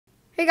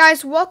Hey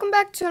guys, welcome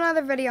back to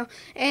another video,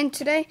 and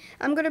today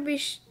I'm going to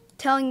be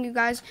telling you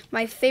guys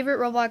my favorite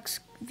Roblox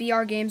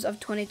VR games of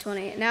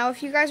 2020. Now,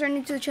 if you guys are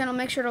new to the channel,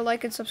 make sure to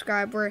like and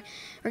subscribe. We're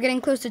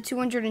getting close to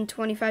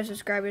 225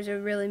 subscribers. It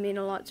would really mean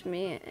a lot to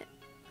me.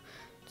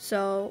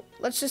 So,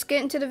 let's just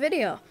get into the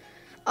video.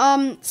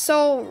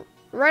 So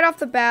right off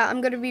the bat,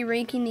 I'm going to be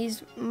ranking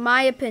these,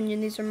 my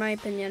opinion,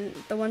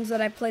 the ones that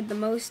I played the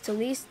most to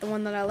least, the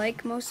one that I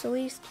like most to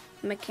least,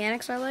 the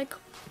mechanics I like.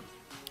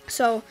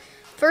 So,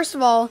 first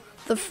of all,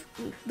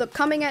 the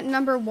coming at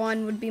number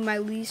 1 would be my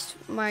least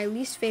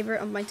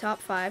favorite of my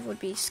top 5 would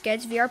be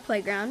Skeds VR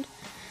Playground.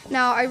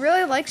 Now, I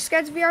really like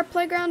Skeds VR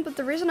Playground, but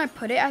the reason I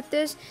put it at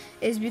this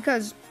is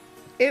because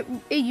it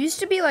used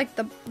to be like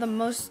the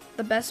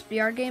best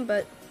VR game,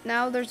 but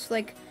now there's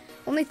like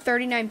only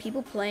 39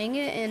 people playing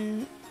it,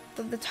 and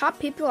the top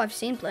people I've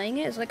seen playing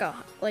it is like a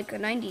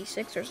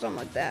 96 or something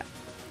like that.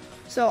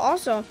 So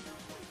also,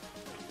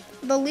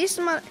 the least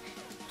amount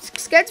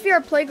Skeds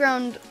VR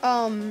Playground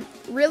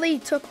really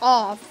took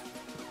off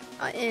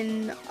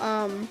in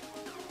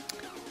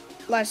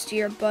last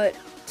year, but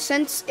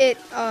since it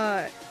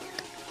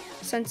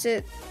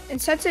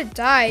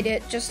died,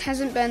 it just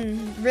hasn't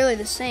been really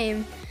the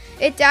same.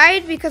 It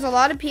died because a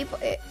lot of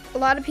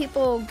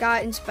people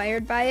got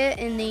inspired by it,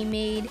 and they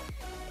made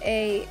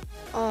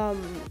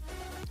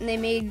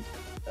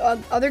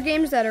other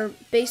games that are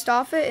based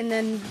off it, and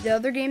then the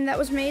other game that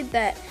was made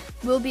that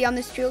will be on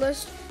this tier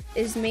list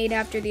is made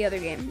after the other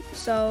game.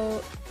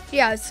 So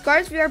yeah,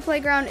 Skeds VR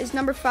Playground is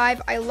number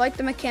 5. I like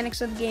the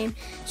mechanics of the game.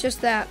 It's just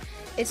that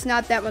it's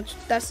not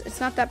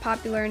that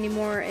popular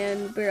anymore,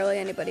 and barely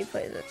anybody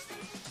plays it.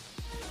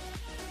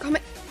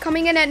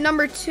 Coming in at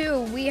number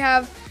 2, we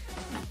have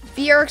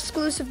VR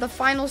exclusive The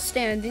Final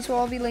Stand. These will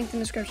all be linked in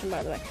the description,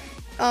 by the way.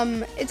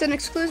 It's an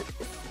exclusive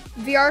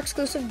VR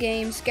exclusive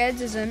game.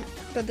 Skeds isn't,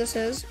 but this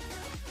is.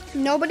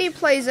 Nobody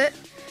plays it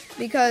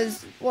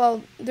because,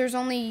 well, you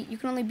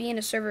can only be in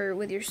a server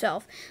with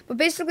yourself. But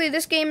basically,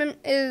 this game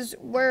is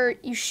where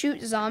you shoot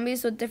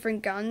zombies with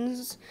different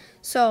guns.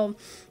 So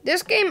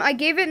this game, I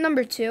gave it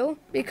number 2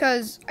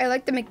 because I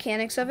like the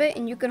mechanics of it,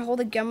 and you can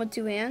hold a gun with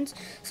 2 hands.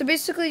 So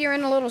basically, you're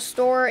in a little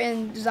store,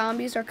 and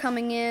zombies are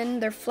coming in,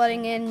 they're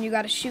flooding in, and you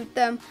gotta shoot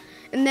them.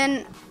 And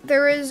then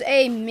there is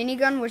a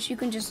minigun which you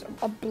can just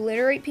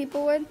obliterate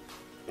people with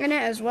in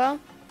it as well.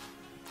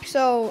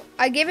 So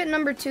I gave it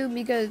number 2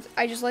 because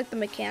I just like the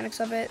mechanics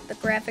of it. The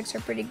graphics are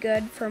pretty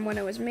good from when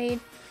it was made,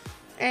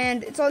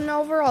 and it's an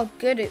overall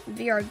good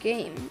VR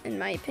game in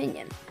my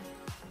opinion.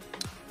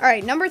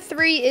 Alright, number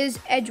 3 is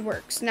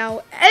Edgeworks.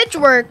 Now,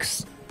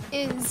 Edgeworks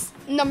is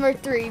number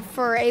 3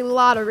 for a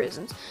lot of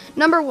reasons.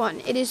 Number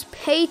 1, it is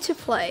pay to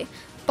play,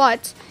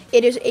 but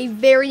it is a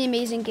very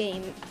amazing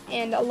game,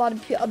 and a lot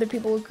of other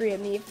people agree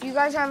with me. If you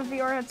guys have a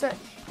VR headset,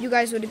 you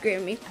guys would agree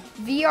with me.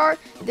 VR,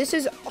 this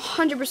is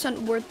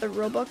 100% worth the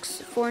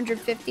Robux,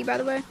 450 by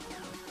the way.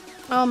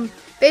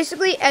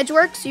 Basically,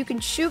 Edgeworks, you can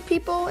shoot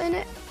people in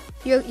it.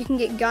 You can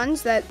get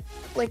guns that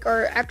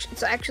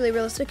it's actually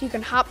realistic. You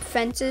can hop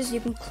fences, you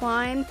can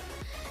climb,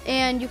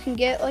 and you can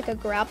get like a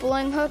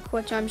grappling hook,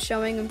 which I'm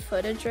showing in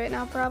footage right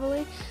now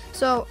probably.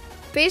 So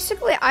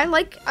basically, I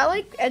like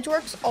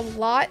Edgeworks a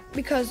lot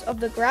because of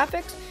the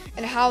graphics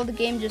and how the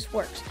game just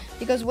works.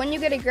 Because when you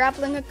get a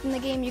grappling hook in the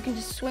game, you can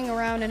just swing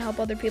around and help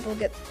other people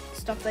get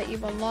stuff that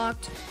you've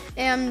unlocked.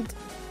 And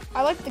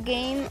I like the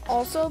game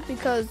also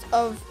because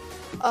of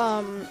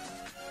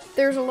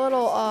there's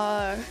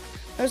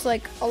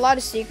like a lot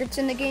of secrets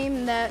in the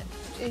game that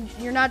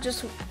you're not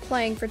just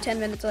playing for 10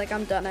 minutes like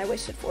I'm done, I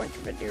wasted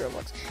 450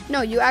 Robux.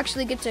 No, you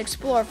actually get to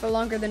explore for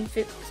longer than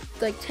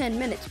 10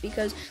 minutes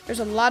because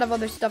there's a lot of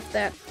other stuff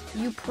that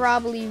you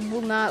probably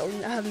will not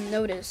have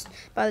noticed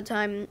by the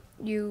time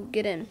you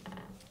get in.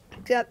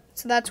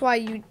 So that's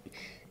why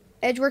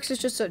Edgeworks is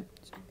just a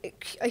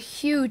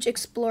huge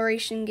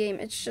exploration game.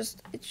 It's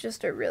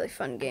just a really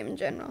fun game in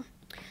general.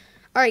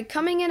 Alright,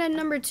 coming in at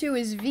number 2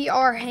 is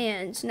VR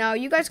Hands. Now,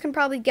 you guys can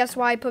probably guess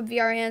why I put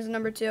VR Hands at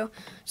number 2.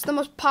 It's the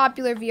most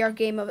popular VR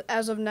game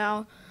as of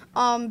now.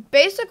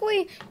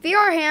 Basically,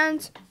 VR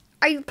Hands,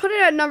 I put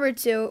it at number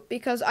 2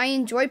 because I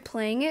enjoy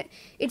playing it.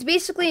 It's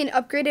basically an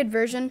upgraded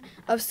version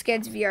of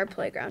Skeds VR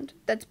Playground.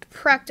 That's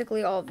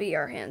practically all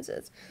VR Hands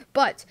is.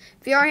 But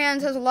VR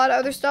Hands has a lot of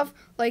other stuff,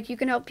 like you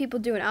can help people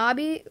do an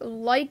obby,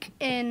 like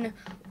in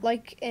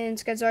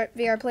Skeds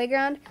VR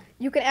Playground.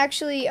 You can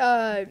actually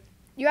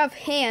you have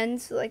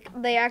hands, like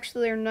they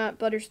actually are not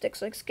butter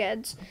sticks like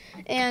Skeds,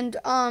 and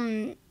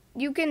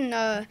you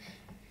can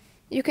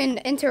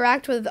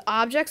interact with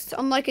objects.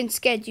 Unlike in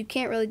Skeds, you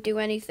can't really do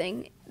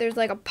anything. There's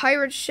like a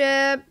pirate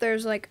ship,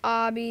 there's like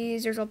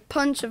obbies, there's a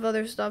bunch of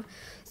other stuff.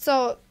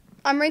 So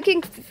I'm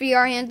ranking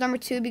VR Hands number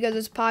 2 because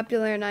it's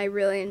popular and I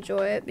really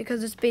enjoy it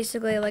because it's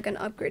basically like an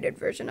upgraded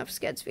version of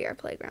Skeds VR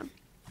Playground.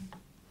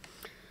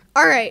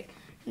 Alright,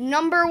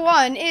 number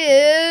 1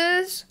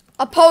 is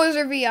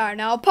Opposer VR.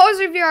 Now,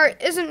 Opposer VR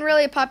isn't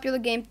really a popular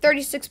game.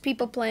 36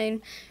 people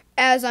playing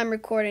as I'm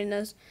recording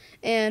this,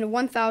 and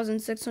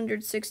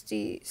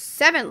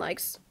 1,667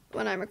 likes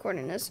when I'm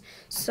recording this.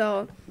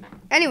 So,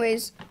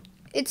 anyways,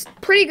 it's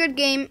pretty good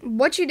game.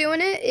 What you do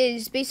in it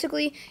is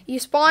basically you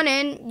spawn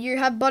in, you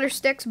have butter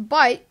sticks,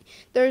 but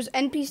there's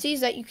NPCs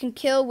that you can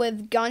kill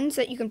with guns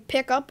that you can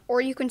pick up,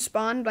 or you can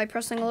spawn by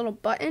pressing a little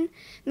button.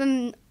 And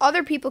then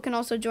other people can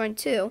also join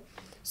too.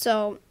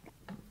 So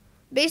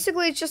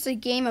basically it's just a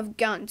game of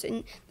guns,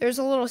 and there's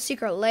a little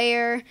secret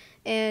lair,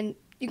 and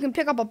you can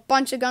pick up a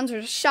bunch of guns.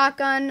 There's a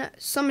shotgun,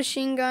 some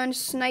machine gun,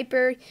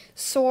 sniper,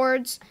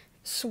 swords,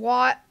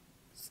 SWAT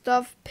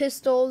stuff,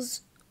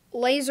 pistols,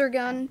 laser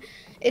gun.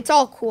 It's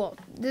all cool.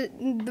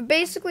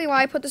 Basically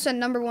why I put this at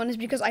 #1 is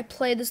because I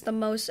play this the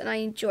most and I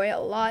enjoy it a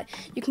lot.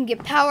 You can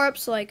get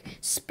power-ups like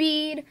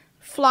speed,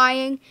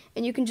 flying,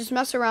 and you can just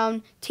mess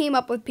around, team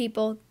up with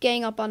people,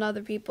 gang up on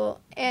other people,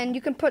 and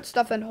you can put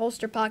stuff in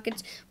holster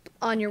pockets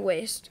on your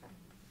waist.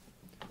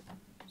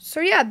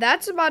 So yeah,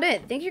 that's about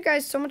it. Thank you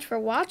guys so much for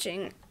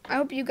watching. I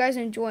hope you guys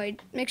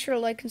enjoyed. Make sure to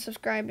like and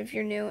subscribe if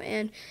you're new.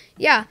 And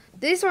yeah,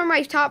 these are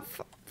my top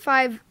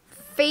 5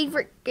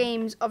 favorite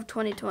games of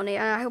 2020,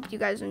 and I hope you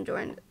guys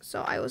enjoyed.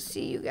 So I will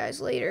see you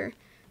guys later.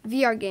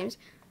 VR games.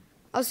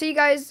 I'll see you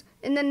guys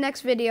in the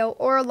next video,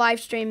 or a live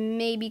stream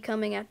may be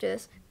coming after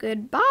this.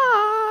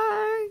 Goodbye.